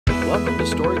Welcome to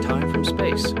Storytime from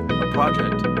Space, a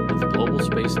project of the Global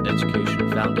Space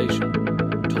Education Foundation.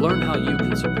 To learn how you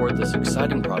can support this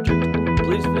exciting project,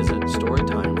 please visit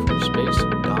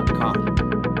storytimefromspace.com.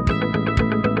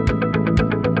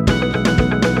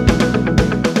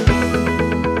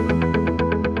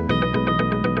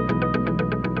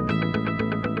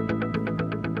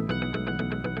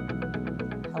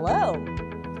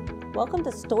 Welcome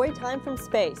to Storytime from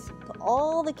Space. To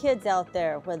all the kids out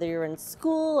there, whether you're in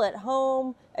school, at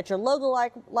home, at your local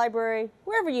library,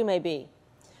 wherever you may be.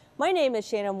 My name is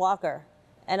Shannon Walker,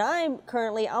 and I'm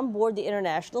currently on board the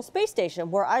International Space Station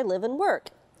where I live and work.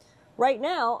 Right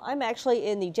now, I'm actually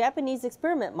in the Japanese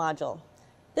experiment module.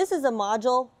 This is a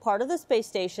module, part of the space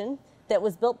station, that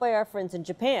was built by our friends in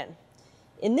Japan.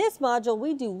 In this module,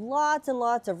 we do lots and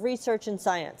lots of research and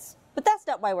science. But that's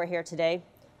not why we're here today.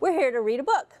 We're here to read a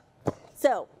book.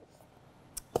 So,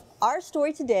 our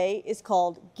story today is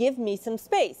called Give Me Some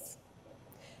Space.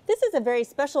 This is a very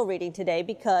special reading today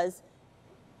because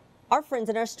our friends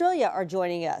in Australia are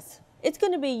joining us. It's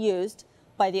going to be used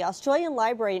by the Australian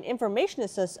Library and Information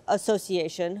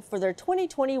Association for their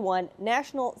 2021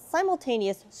 National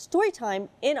Simultaneous Storytime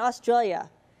in Australia.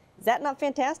 Is that not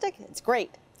fantastic? It's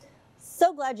great.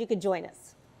 So glad you could join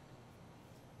us.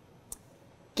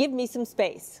 Give Me Some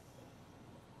Space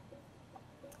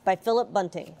by Philip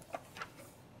Bunting.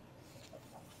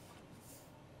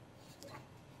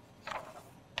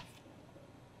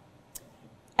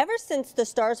 Ever since the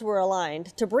stars were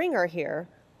aligned to bring her here,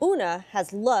 Una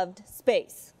has loved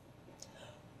space.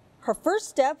 Her first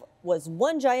step was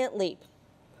one giant leap.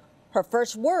 Her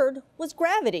first word was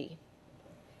gravity.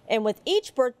 And with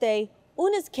each birthday,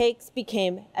 Una's cakes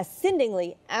became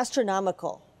ascendingly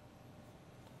astronomical.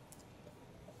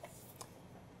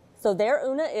 So there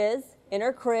Una is, in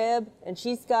her crib, and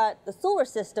she's got the solar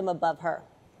system above her,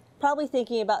 probably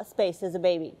thinking about space as a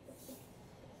baby.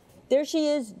 There she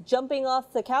is, jumping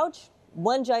off the couch,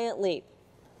 one giant leap.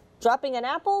 Dropping an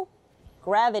apple,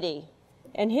 gravity.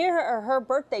 And here are her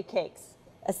birthday cakes,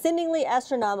 ascendingly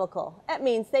astronomical. That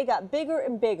means they got bigger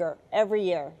and bigger every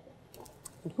year.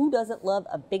 And who doesn't love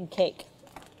a big cake?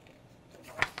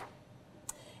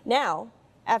 Now,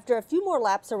 after a few more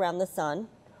laps around the sun,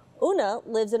 Una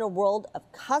lives in a world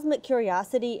of cosmic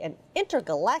curiosity and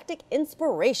intergalactic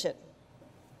inspiration.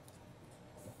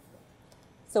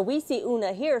 So we see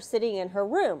Una here sitting in her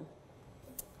room.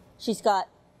 She's got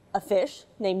a fish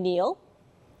named Neil.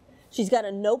 She's got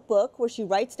a notebook where she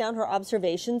writes down her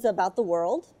observations about the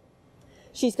world.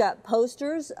 She's got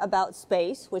posters about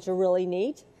space, which are really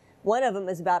neat. One of them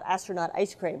is about astronaut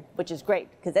ice cream, which is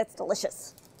great because that's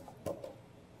delicious.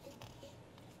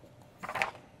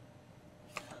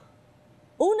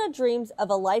 Una dreams of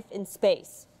a life in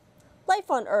space. Life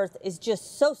on Earth is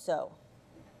just so-so.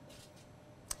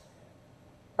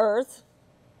 Earth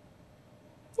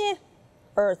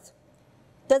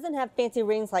doesn't have fancy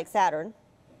rings like Saturn.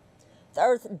 The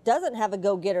Earth doesn't have a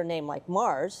go-getter name like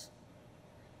Mars.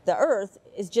 The Earth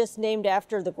is just named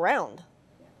after the ground.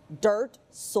 Dirt,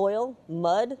 soil,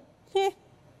 mud.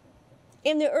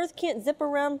 And the Earth can't zip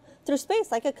around through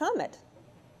space like a comet.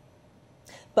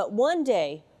 But one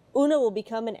day, Una will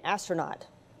become an astronaut.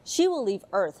 She will leave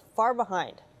Earth far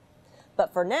behind.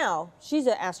 But for now, she's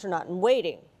an astronaut in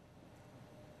waiting.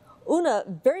 Una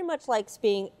very much likes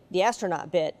being the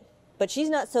astronaut bit, but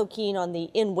she's not so keen on the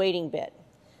in waiting bit.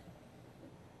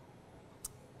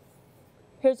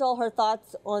 Here's all her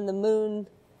thoughts on the moon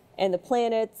and the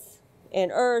planets and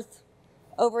Earth.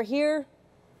 Over here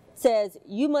says,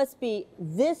 you must be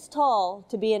this tall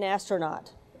to be an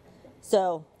astronaut.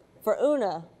 So for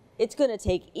Una, it's going to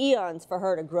take eons for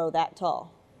her to grow that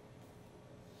tall.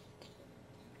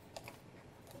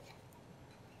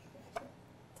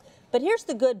 But here's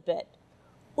the good bit.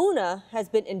 Una has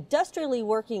been industrially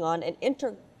working on an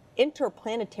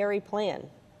interplanetary plan.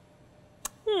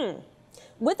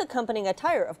 With accompanying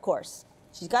attire, of course.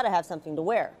 She's got to have something to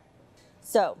wear.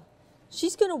 So,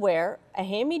 she's going to wear a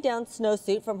hand-me-down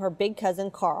snowsuit from her big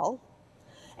cousin Carl,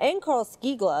 and Carl's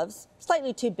ski gloves,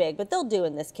 slightly too big, but they'll do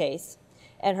in this case,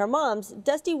 and her mom's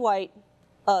dusty white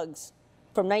Uggs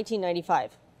from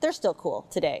 1995. They're still cool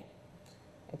today.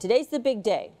 And today's the big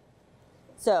day.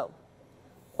 So,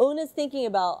 Una's thinking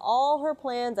about all her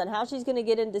plans on how she's going to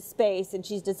get into space, and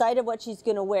she's decided what she's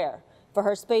going to wear for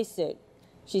her spacesuit.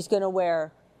 She's going to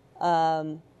wear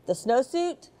the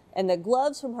snowsuit and the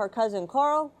gloves from her cousin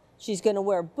Carl. She's going to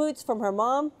wear boots from her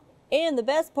mom. And the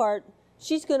best part,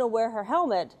 she's going to wear her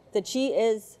helmet that she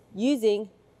is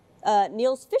using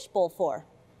Neil's fishbowl for.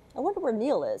 I wonder where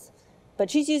Neil is.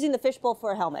 But she's using the fishbowl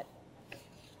for a helmet.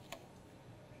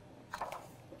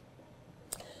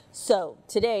 So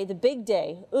today, the big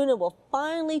day, Una will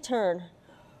finally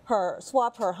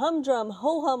swap her humdrum,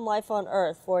 ho-hum life on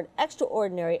Earth for an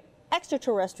extraordinary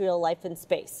extraterrestrial life in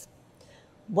space.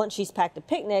 Once she's packed a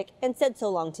picnic and said so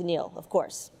long to Neil, of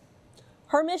course.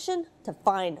 Her mission? To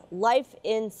find life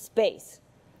in space.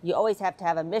 You always have to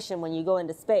have a mission when you go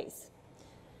into space.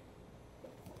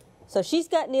 So she's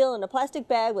got Neil in a plastic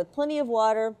bag with plenty of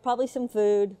water, probably some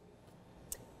food.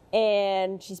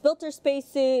 And she's built her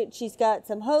spacesuit. She's got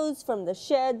some hose from the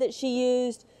shed that she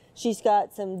used. She's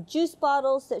got some juice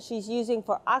bottles that she's using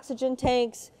for oxygen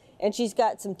tanks. And she's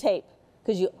got some tape,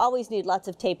 because you always need lots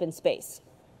of tape in space.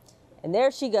 And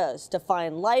there she goes, to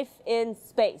find life in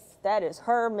space. That is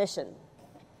her mission.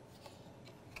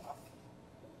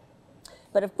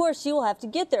 But of course, she will have to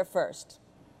get there first.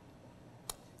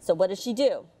 So what does she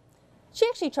do? She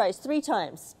actually tries 3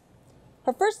 times.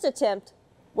 Her first attempt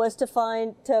was to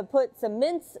put some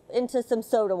mints into some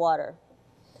soda water.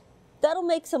 That'll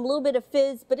make some little bit of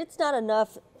fizz, but it's not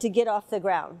enough to get off the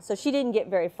ground, so she didn't get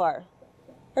very far.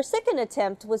 Her second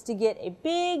attempt was to get a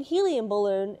big helium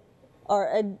balloon,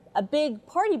 or a big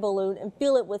party balloon, and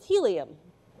fill it with helium.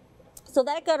 So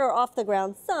that got her off the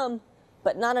ground some,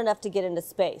 but not enough to get into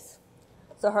space.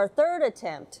 So her third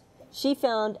attempt, she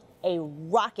found a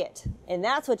rocket, and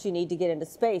that's what you need to get into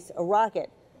space, a rocket.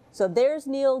 So there's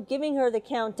Neil giving her the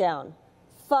countdown.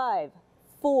 5,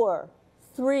 4,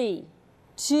 3,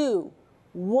 2,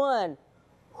 1.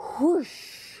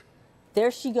 Whoosh!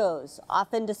 There she goes,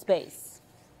 off into space.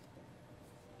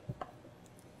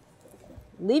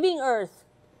 Leaving Earth,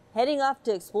 heading off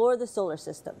to explore the solar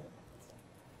system.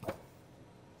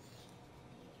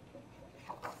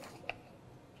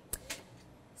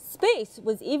 Space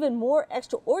was even more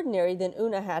extraordinary than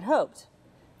Una had hoped.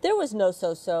 There was no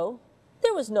so-so,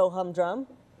 there was no humdrum,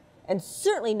 and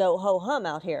certainly no ho-hum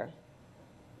out here.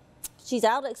 She's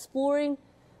out exploring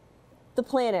the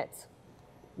planets.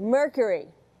 Mercury.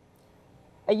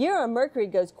 A year on Mercury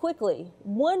goes quickly.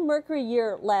 1 Mercury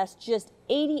year lasts just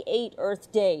 88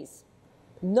 Earth days.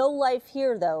 No life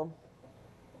here, though.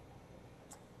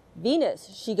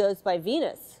 Venus. She goes by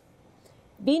Venus.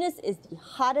 Venus is the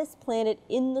hottest planet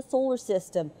in the solar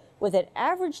system with an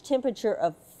average temperature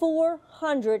of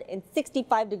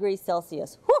 465 degrees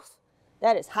Celsius. Whew!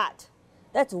 That is hot.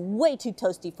 That's way too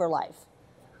toasty for life.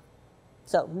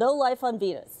 So, no life on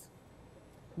Venus.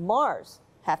 Mars.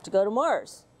 Have to go to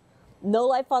Mars. No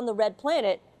life on the red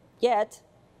planet yet,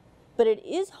 but it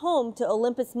is home to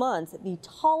Olympus Mons, the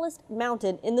tallest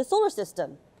mountain in the solar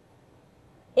system.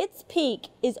 Its peak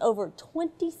is over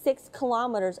 26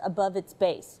 kilometers above its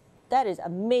base. That is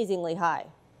amazingly high.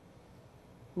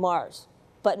 Mars,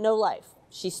 but no life.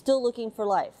 She's still looking for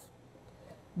life.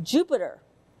 Jupiter.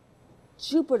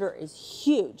 Jupiter is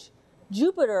huge.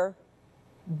 Jupiter,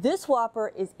 this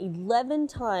whopper is 11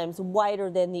 times wider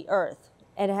than the Earth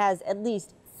and has at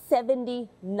least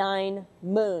 79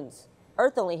 moons.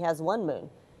 Earth only has 1 moon.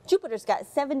 Jupiter's got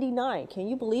 79. Can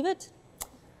you believe it?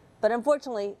 But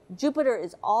unfortunately, Jupiter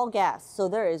is all gas, so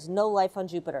there is no life on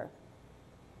Jupiter.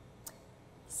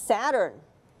 Saturn.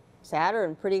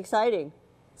 Saturn, pretty exciting.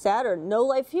 Saturn, no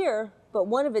life here, but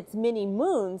one of its many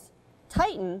moons,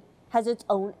 Titan, has its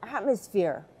own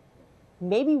atmosphere.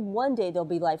 Maybe one day there'll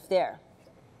be life there.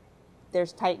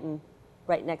 There's Titan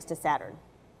right next to Saturn.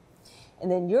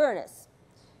 And then Uranus.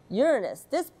 Uranus,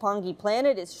 this pongy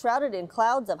planet is shrouded in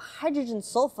clouds of hydrogen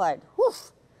sulfide. Whew!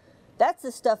 That's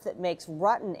the stuff that makes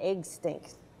rotten eggs stink.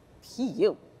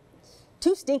 Phew.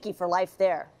 Too stinky for life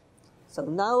there. So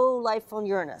no life on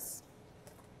Uranus.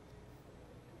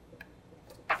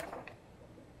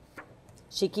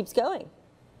 She keeps going.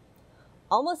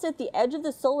 Almost at the edge of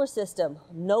the solar system,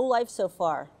 no life so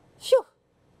far. Phew!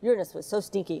 Uranus was so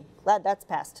stinky. Glad that's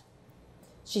passed.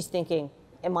 She's thinking,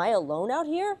 am I alone out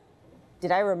here?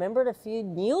 Did I remember to feed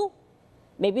Neil?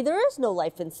 Maybe there is no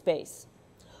life in space.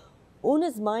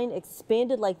 Una's mind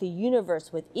expanded like the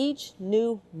universe with each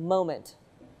new moment.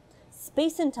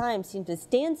 Space and time seemed to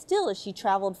stand still as she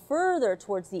traveled further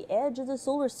towards the edge of the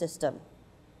solar system.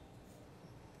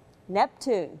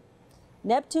 Neptune.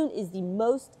 Neptune is the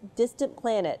most distant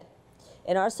planet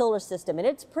in our solar system, and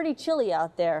it's pretty chilly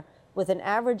out there with an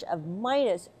average of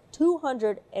minus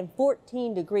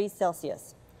 214 degrees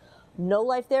Celsius. No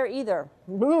life there either.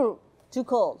 Too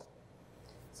cold.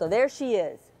 So there she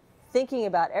is, thinking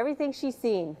about everything she's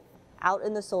seen out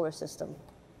in the solar system.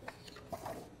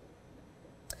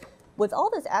 With all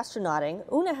this astronauting,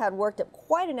 Una had worked up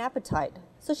quite an appetite,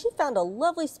 so she found a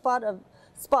lovely spot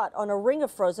on a ring of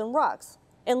frozen rocks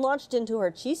and launched into her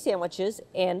cheese sandwiches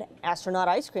and astronaut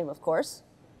ice cream, of course.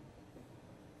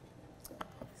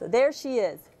 So there she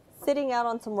is, sitting out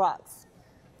on some rocks.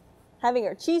 having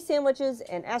her cheese sandwiches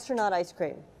and astronaut ice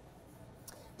cream.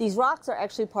 These rocks are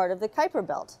actually part of the Kuiper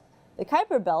Belt. The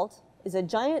Kuiper Belt is a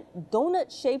giant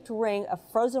donut-shaped ring of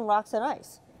frozen rocks and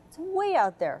ice. It's way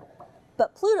out there.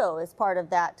 But Pluto is part of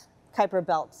that Kuiper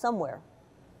Belt somewhere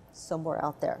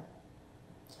out there.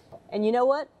 And you know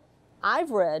what?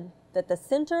 I've read that the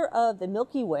center of the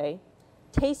Milky Way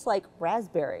tastes like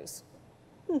raspberries.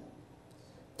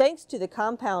 Thanks to the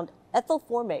compound ethyl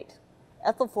formate.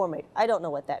 Ethyl formate, I don't know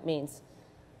what that means.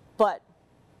 But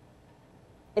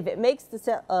if it makes the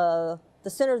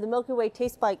center of the Milky Way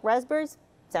taste like raspberries,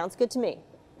 sounds good to me.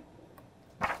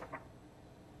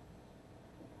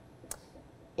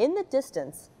 In the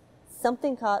distance,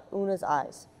 something caught Una's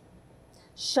eyes.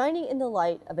 Shining in the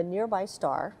light of a nearby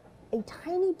star, a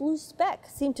tiny blue speck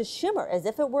seemed to shimmer as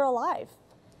if it were alive.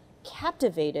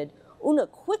 Captivated, Una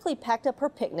quickly packed up her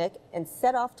picnic and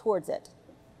set off towards it.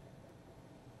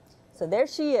 So there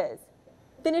she is,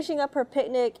 finishing up her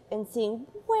picnic and seeing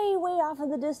way, way off in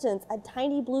the distance a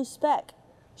tiny blue speck.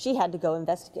 She had to go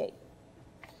investigate.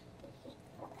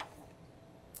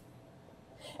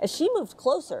 As she moved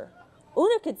closer,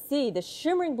 Una could see the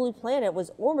shimmering blue planet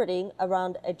was orbiting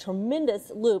around a tremendous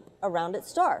loop around its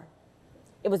star.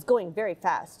 It was going very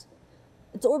fast.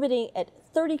 It's orbiting at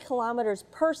 30 kilometers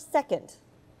per second.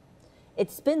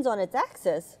 It spins on its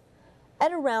axis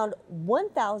at around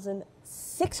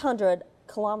 1,600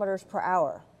 kilometers per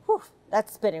hour. Whew,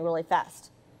 that's spinning really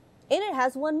fast. And it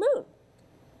has one moon.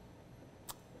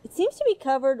 It seems to be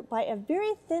covered by a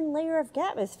very thin layer of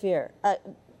atmosphere,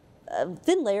 an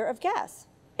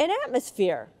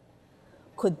atmosphere.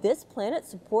 Could this planet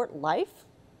support life?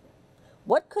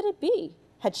 What could it be?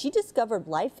 Had she discovered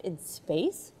life in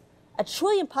space? A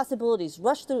trillion possibilities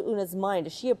rushed through Una's mind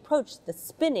as she approached the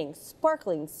spinning,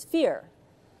 sparkling sphere.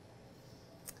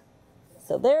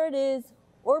 So there it is,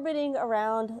 orbiting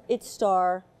around its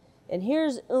star, and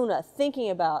here's Una thinking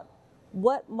about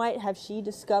what might have she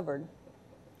discovered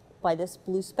by this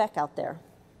blue speck out there.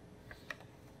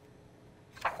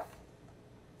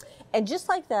 And just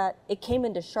like that, it came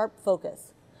into sharp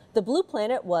focus. The blue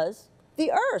planet was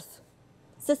the Earth.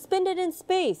 Suspended in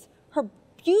space, her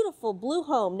beautiful blue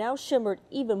home now shimmered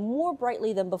even more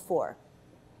brightly than before.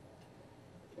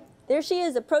 There she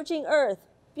is approaching Earth,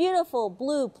 beautiful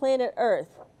blue planet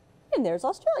Earth. And there's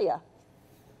Australia.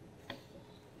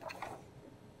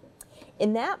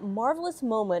 In that marvelous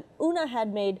moment, Una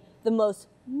had made the most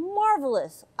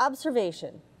marvelous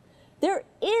observation. There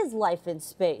is life in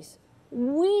space.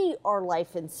 We are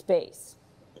life in space.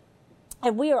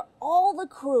 And we are all the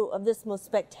crew of this most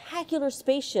spectacular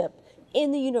spaceship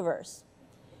in the universe.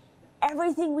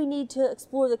 Everything we need to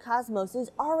explore the cosmos is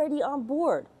already on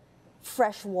board.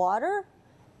 Fresh water,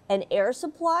 an air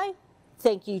supply,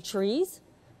 thank you trees,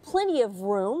 plenty of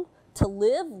room to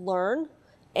live, learn,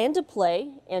 and to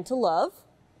play, and to love.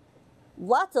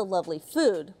 Lots of lovely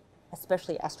food,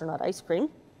 especially astronaut ice cream,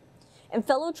 and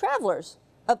fellow travelers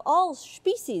of all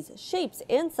species, shapes,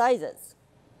 and sizes.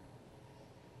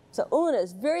 So Una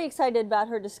is very excited about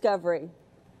her discovery.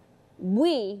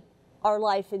 We are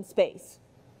life in space.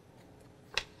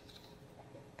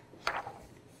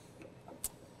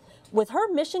 With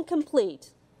her mission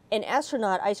complete and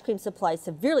astronaut ice cream supplies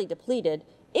severely depleted,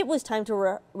 it was time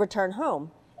to return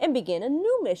home and begin a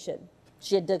new mission.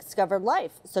 She had discovered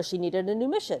life, so she needed a new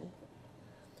mission.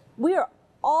 We are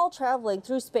all traveling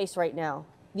through space right now.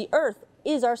 The Earth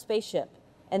is our spaceship,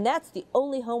 and that's the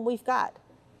only home we've got.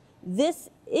 This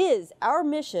is our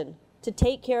mission to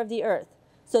take care of the Earth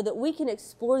so that we can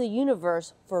explore the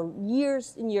universe for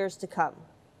years and years to come.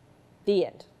 The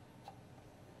end.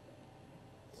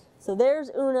 So there's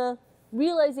Una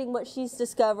realizing what she's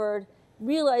discovered,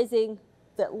 realizing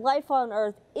that life on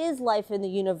Earth is life in the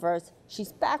universe.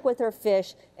 She's back with her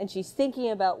fish, and she's thinking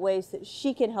about ways that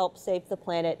she can help save the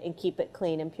planet and keep it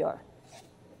clean and pure.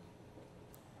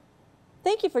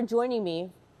 Thank you for joining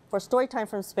me for Storytime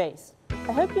from Space.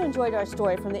 I hope you enjoyed our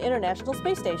story from the International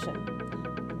Space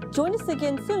Station. Join us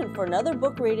again soon for another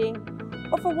book reading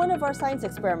or for one of our science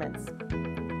experiments.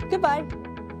 Goodbye.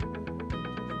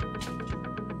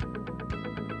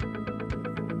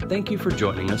 Thank you for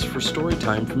joining us for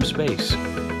Storytime from Space.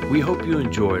 We hope you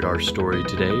enjoyed our story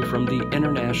today from the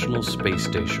International Space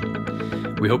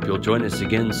Station. We hope you'll join us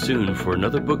again soon for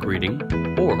another book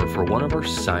reading or for one of our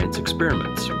science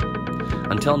experiments.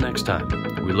 Until next time,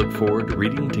 we look forward to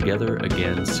reading together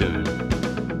again soon.